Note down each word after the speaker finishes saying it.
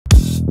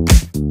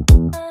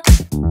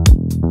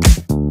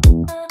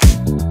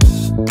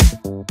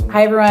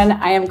Hi, everyone.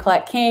 I am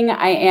Colette King.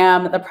 I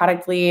am the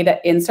product lead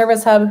in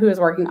Service Hub who is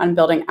working on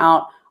building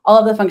out all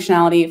of the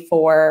functionality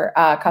for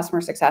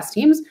customer success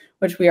teams,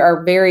 which we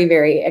are very,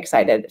 very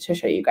excited to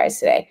show you guys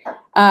today.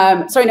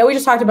 So I know we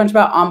just talked a bunch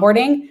about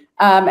onboarding,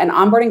 and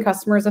onboarding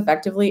customers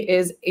effectively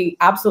is an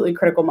absolutely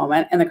critical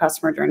moment in the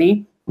customer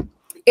journey.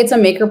 It's a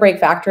make or break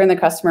factor in the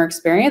customer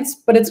experience,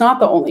 but it's not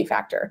the only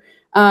factor.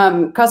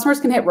 Customers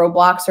can hit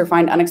roadblocks or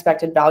find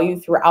unexpected value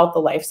throughout the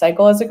life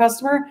cycle as a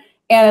customer.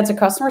 And it's a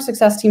customer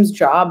success team's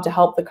job to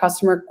help the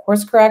customer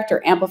course correct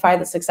or amplify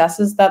the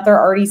successes that they're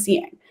already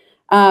seeing.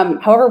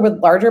 However, with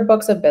larger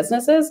books of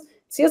businesses,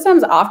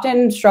 CSMs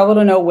often struggle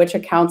to know which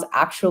accounts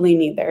actually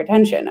need their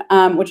attention,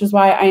 which is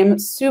why I am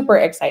super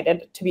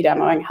excited to be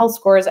demoing health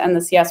scores and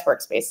the CS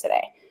Workspace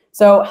today.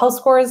 So health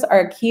scores are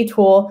a key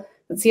tool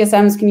that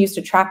CSMs can use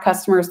to track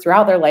customers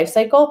throughout their life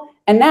cycle.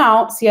 And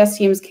now CS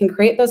teams can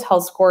create those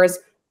health scores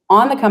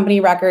on the company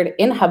record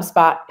in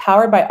HubSpot,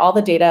 powered by all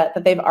the data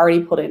that they've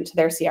already pulled into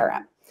their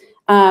CRM.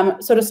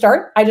 So to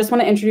start, I just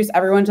want to introduce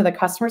everyone to the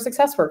Customer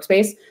Success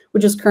Workspace,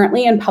 which is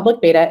currently in public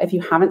beta if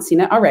you haven't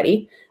seen it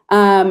already.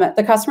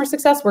 The Customer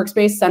Success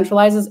Workspace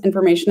centralizes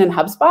information in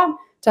HubSpot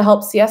to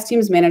help CS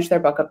teams manage their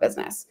book of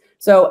business.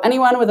 So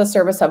anyone with a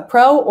Service Hub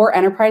Pro or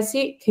Enterprise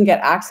seat can get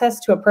access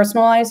to a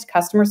personalized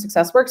Customer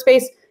Success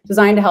Workspace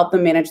designed to help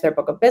them manage their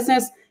book of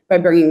business by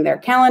bringing their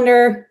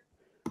calendar,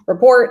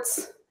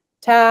 reports,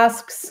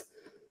 tasks,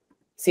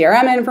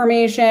 CRM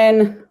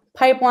information,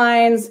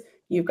 pipelines.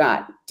 You've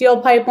got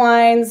deal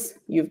pipelines,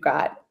 you've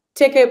got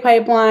ticket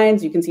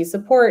pipelines, you can see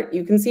support,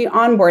 you can see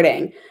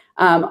onboarding.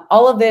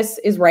 All of this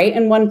is right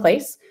in one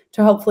place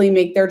to hopefully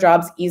make their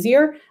jobs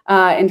easier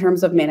in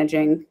terms of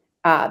managing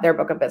their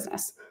book of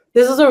business.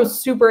 This is a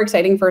super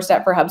exciting first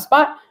step for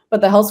HubSpot, but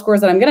the health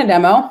scores that I'm going to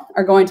demo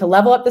are going to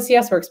level up the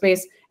CS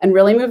Workspace and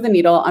really move the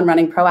needle on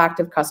running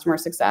proactive customer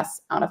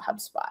success out of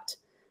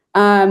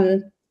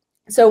HubSpot.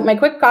 So my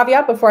quick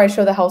caveat before I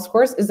show the health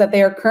scores is that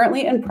they are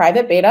currently in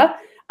private beta.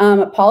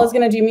 Paul is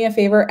going to do me a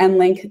favor and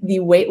link the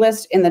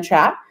waitlist in the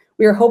chat.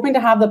 We are hoping to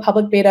have the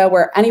public beta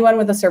where anyone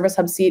with a Service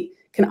Hub seat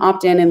can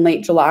opt in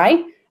late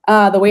July.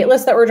 The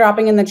waitlist that we're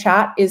dropping in the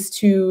chat is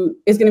going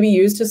to be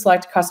used to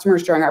select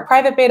customers during our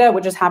private beta,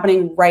 which is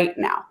happening right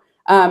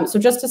now. So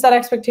just to set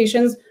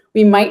expectations,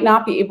 we might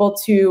not be able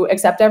to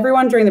accept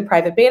everyone during the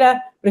private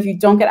beta, but if you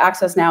don't get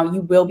access now,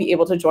 you will be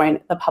able to join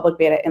the public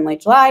beta in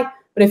late July.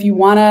 But if you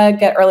want to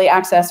get early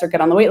access or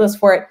get on the waitlist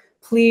for it,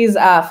 please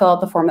fill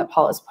out the form that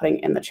Paul is putting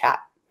in the chat.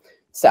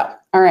 So,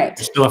 all right.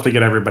 You still have to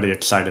get everybody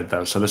excited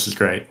though, so this is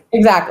great.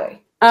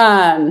 Exactly.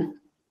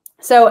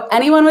 So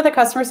anyone with a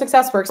Customer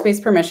Success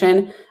Workspace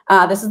permission,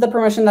 this is the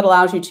permission that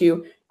allows you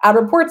to add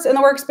reports in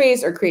the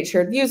workspace or create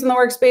shared views in the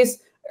workspace,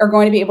 are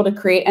going to be able to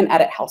create and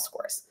edit health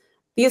scores.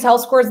 These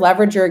health scores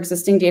leverage your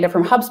existing data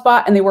from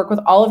HubSpot, and they work with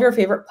all of your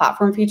favorite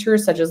platform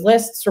features such as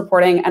lists,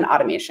 reporting, and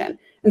automation.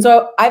 And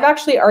so I've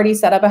actually already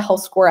set up a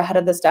health score ahead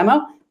of this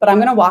demo, but I'm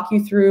going to walk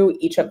you through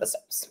each of the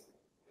steps.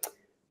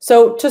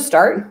 So to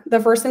start,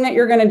 the first thing that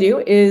you're going to do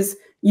is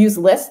use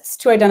lists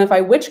to identify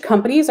which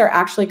companies are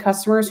actually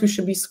customers who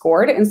should be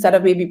scored instead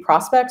of maybe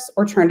prospects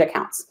or churned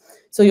accounts.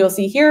 So you'll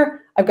see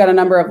here, I've got a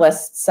number of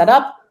lists set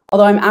up,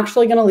 although I'm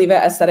actually going to leave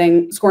it as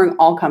scoring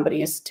all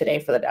companies today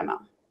for the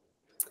demo.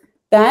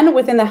 Then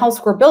within the health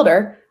score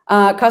builder,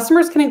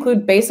 customers can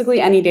include basically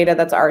any data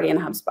that's already in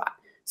HubSpot.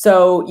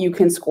 So you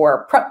can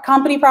score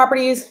company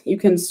properties, you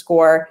can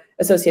score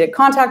associated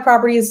contact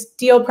properties,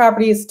 deal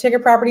properties,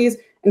 ticket properties,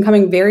 and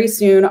coming very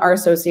soon are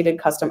associated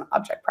custom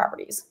object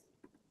properties.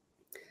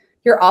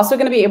 You're also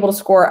going to be able to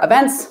score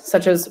events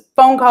such as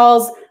phone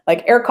calls,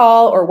 like air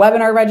call or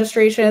webinar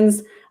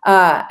registrations.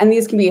 And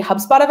these can be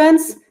HubSpot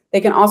events.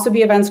 They can also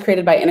be events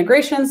created by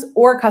integrations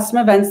or custom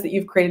events that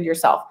you've created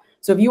yourself.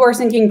 So if you are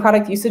syncing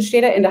product usage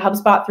data into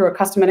HubSpot through a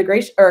custom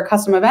integration or a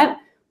custom event,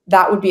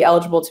 that would be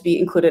eligible to be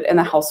included in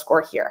the health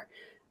score here.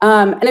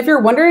 And if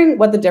you're wondering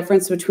what the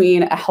difference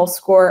between a health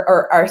score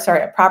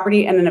a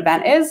property and an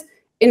event is,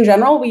 in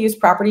general, we use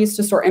properties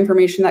to store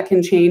information that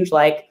can change,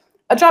 like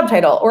a job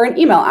title or an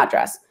email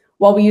address,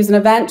 while we use an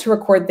event to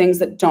record things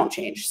that don't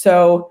change.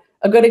 So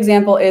a good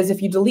example is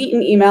if you delete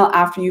an email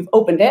after you've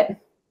opened it,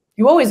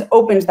 you always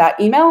opened that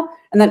email,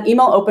 and that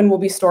email open will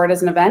be stored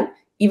as an event,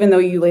 even though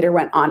you later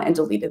went on and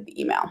deleted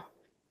the email.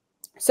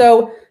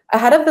 So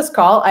ahead of this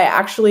call, I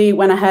actually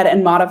went ahead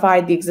and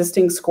modified the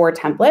existing score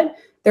template.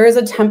 There is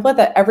a template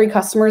that every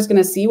customer is going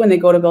to see when they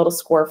go to build a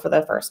score for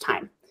the first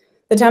time.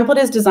 The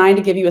template is designed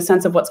to give you a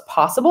sense of what's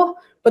possible,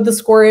 but the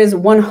score is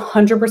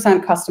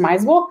 100%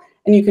 customizable,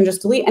 and you can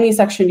just delete any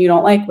section you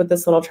don't like with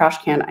this little trash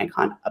can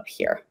icon up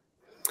here.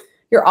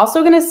 You're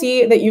also going to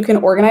see that you can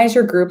organize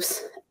your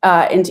groups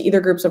into either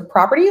groups of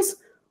properties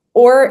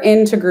or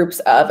into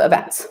groups of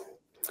events.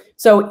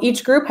 So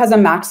each group has a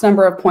max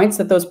number of points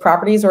that those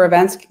properties or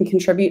events can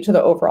contribute to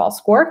the overall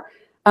score.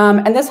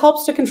 And this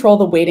helps to control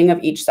the weighting of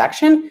each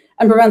section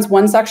and prevents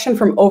one section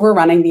from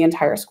overrunning the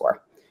entire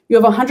score. You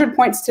have 100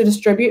 points to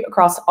distribute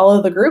across all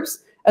of the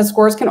groups, as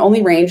scores can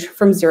only range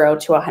from 0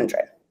 to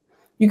 100.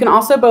 You can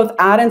also both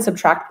add and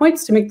subtract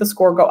points to make the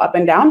score go up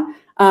and down.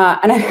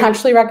 And I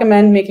actually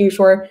recommend making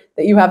sure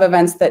that you have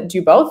events that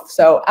do both,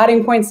 so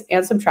adding points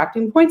and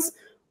subtracting points,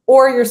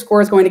 or your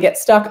score is going to get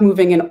stuck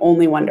moving in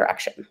only one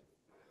direction.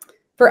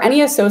 For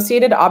any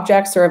associated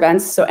objects or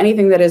events, so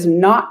anything that is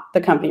not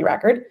the company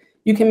record,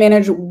 you can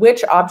manage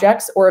which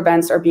objects or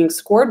events are being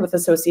scored with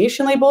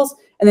association labels,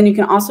 and then you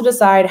can also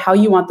decide how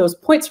you want those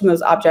points from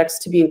those objects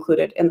to be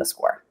included in the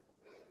score.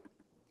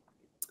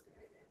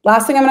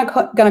 Last thing I'm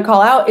going to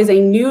call out is a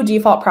new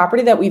default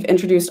property that we've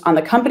introduced on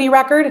the company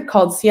record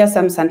called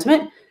CSM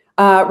Sentiment.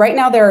 Right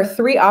now, there are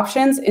 3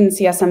 options in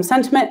CSM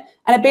Sentiment,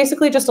 and it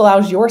basically just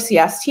allows your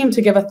CS team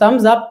to give a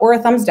thumbs up or a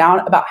thumbs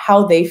down about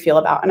how they feel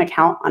about an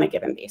account on a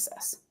given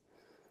basis.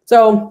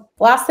 So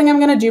the last thing I'm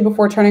going to do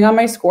before turning on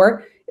my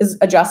score is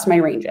adjust my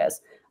ranges.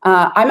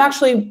 I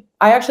actually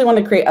want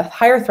to create a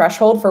higher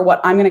threshold for what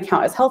I'm going to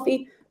count as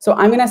healthy, so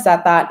I'm going to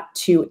set that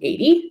to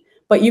 80.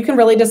 But you can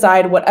really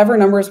decide whatever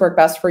numbers work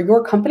best for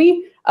your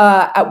company,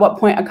 at what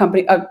point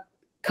a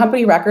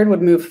company record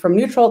would move from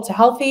neutral to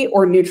healthy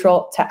or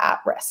neutral to at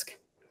risk.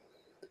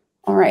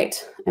 All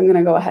right, I'm going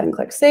to go ahead and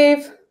click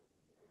save,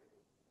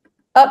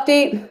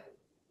 update.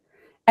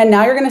 And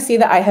now you're going to see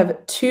that I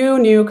have 2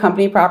 new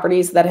company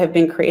properties that have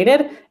been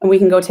created, and we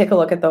can go take a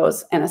look at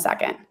those in a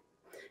second.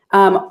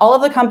 All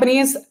of the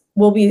companies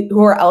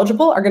who are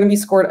eligible are going to be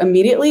scored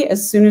immediately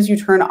as soon as you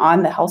turn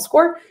on the health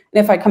score.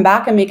 And if I come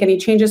back and make any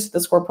changes to the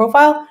score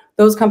profile,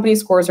 those company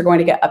scores are going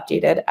to get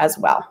updated as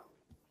well.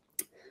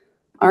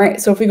 All right,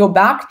 so if we go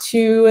back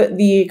to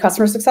the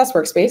Customer Success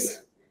Workspace,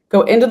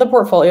 go into the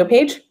portfolio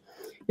page,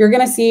 you're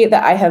going to see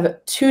that I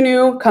have 2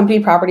 new company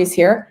properties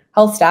here,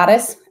 health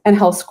status and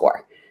health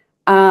score.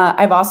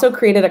 I've also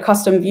created a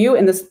custom view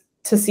in this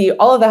to see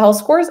all of the health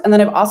scores, and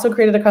then I've also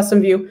created a custom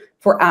view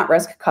for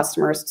at-risk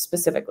customers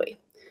specifically.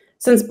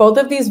 Since both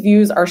of these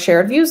views are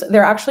shared views,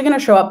 they're actually going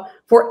to show up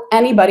for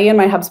anybody in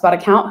my HubSpot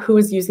account who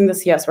is using the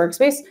CS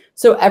Workspace,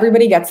 so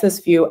everybody gets this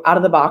view out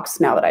of the box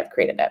now that I've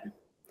created it.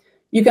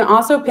 You can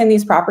also pin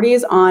these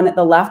properties on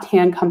the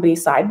left-hand company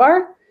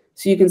sidebar,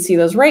 so you can see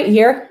those right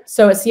here,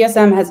 so a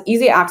CSM has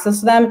easy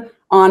access to them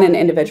on an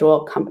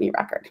individual company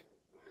record.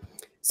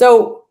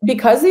 So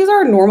because these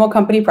are normal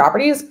company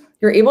properties,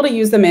 you're able to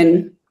use them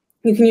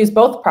you can use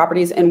both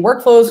properties in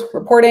workflows,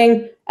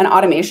 reporting, and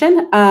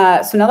automation.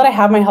 So now that I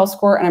have my health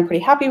score and I'm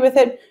pretty happy with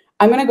it,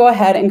 I'm going to go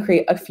ahead and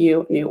create a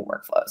few new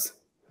workflows.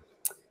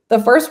 The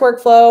first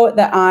workflow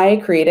that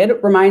I created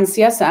reminds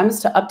CSMs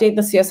to update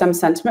the CSM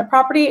sentiment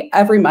property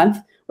every month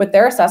with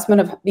their assessment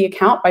of the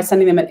account by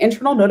sending them an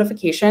internal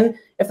notification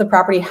if the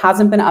property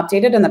hasn't been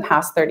updated in the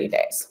past 30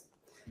 days.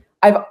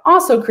 I've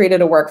also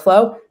created a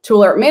workflow to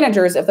alert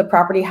managers if the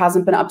property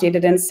hasn't been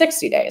updated in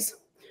 60 days.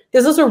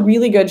 This is a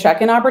really good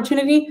check-in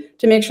opportunity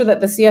to make sure that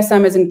the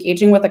CSM is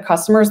engaging with the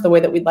customers the way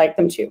that we'd like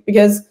them to,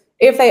 because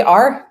if they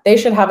are, they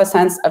should have a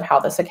sense of how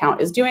this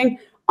account is doing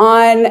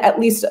on at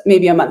least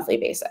maybe a monthly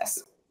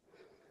basis.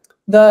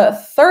 The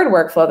third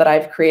workflow that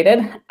I've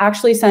created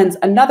actually sends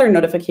another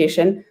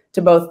notification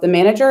to both the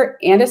manager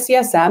and a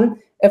CSM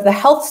if the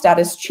health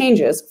status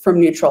changes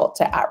from neutral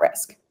to at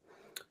risk.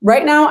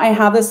 Right now, I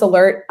have this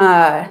alert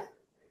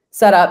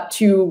set up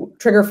to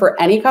trigger for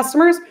any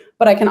customers,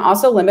 but I can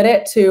also limit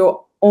it to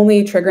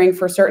only triggering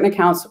for certain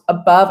accounts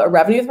above a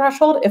revenue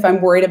threshold if I'm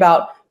worried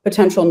about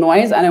potential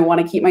noise and I want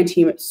to keep my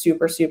team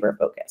super, super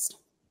focused.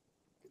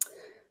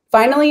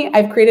 Finally,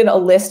 I've created a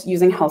list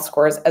using health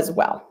scores as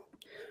well.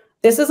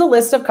 This is a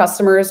list of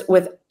customers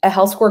with a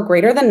health score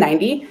greater than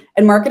 90,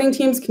 and marketing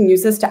teams can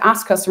use this to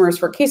ask customers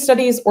for case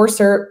studies, or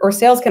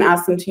sales can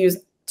ask them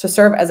to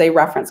serve as a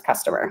reference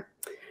customer.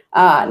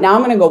 Now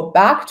I'm going to go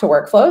back to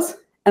workflows,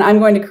 and I'm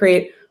going to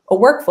create a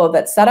workflow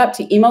that's set up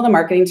to email the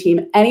marketing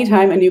team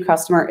anytime a new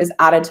customer is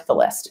added to the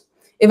list.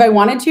 If I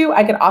wanted to,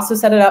 I could also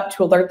set it up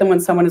to alert them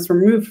when someone is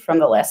removed from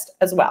the list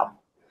as well.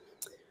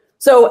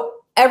 So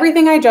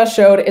everything I just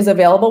showed is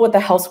available with the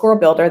health score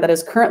builder that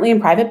is currently in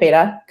private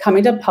beta,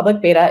 coming to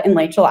public beta in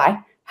late July.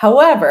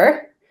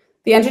 However,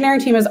 the engineering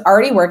team is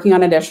already working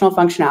on additional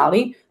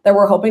functionality that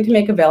we're hoping to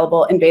make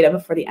available in beta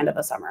before the end of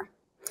the summer.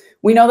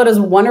 We know that as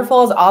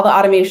wonderful as all the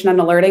automation and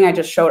alerting I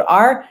just showed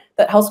are,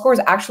 that health scores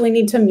actually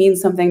need to mean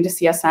something to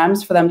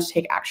CSMs for them to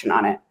take action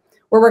on it.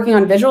 We're working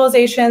on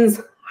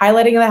visualizations,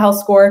 highlighting the health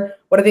score,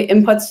 what are the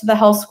inputs to the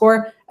health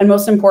score, and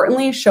most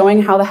importantly,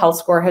 showing how the health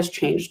score has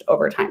changed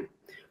over time.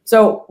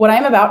 So what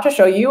I'm about to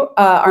show you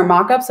are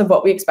mock-ups of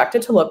what we expect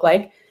it to look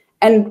like.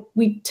 And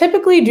we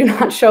typically do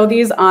not show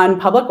these on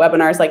public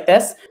webinars like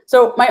this.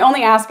 So my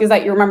only ask is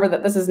that you remember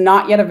that this is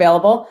not yet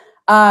available.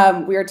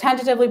 We are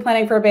tentatively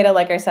planning for a beta,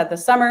 like I said,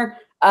 this summer.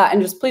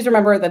 And just please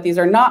remember that these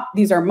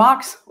are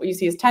mocks. What you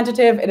see is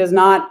tentative. It is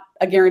not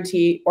a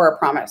guarantee or a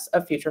promise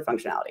of future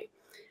functionality.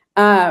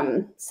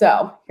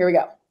 So here we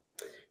go.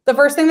 The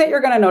first thing that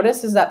you're going to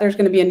notice is that there's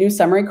going to be a new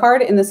summary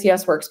card in the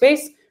CS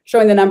Workspace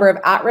showing the number of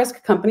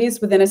at-risk companies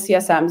within a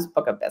CSM's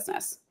book of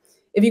business.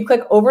 If you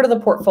click over to the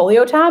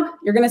portfolio tab,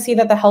 you're going to see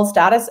that the health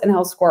status and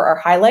health score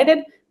are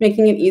highlighted,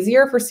 making it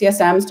easier for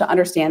CSMs to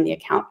understand the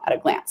account at a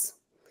glance.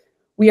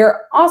 We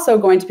are also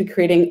going to be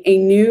creating a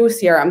new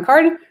CRM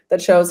card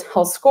that shows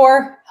health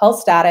score, health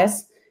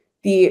status,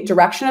 the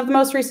direction of the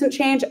most recent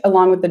change,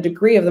 along with the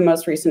degree of the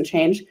most recent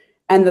change,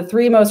 and the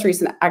 3 most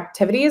recent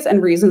activities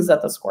and reasons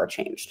that the score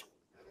changed.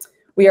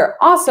 We are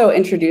also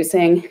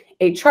introducing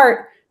a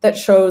chart that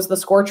shows the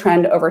score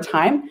trend over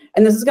time,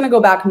 and this is going to go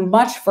back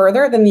much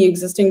further than the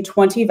existing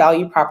 20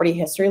 value property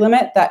history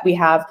limit that we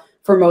have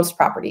for most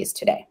properties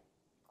today.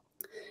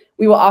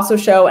 We will also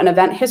show an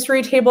event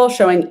history table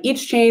showing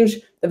each change,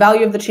 the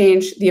value of the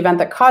change, the event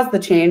that caused the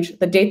change,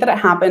 the date that it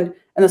happened,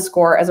 and the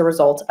score as a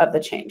result of the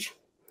change.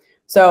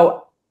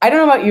 So I don't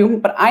know about you,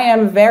 but I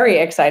am very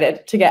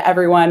excited to get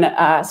everyone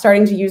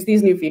starting to use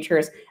these new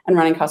features and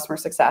running customer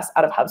success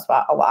out of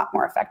HubSpot a lot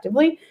more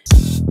effectively.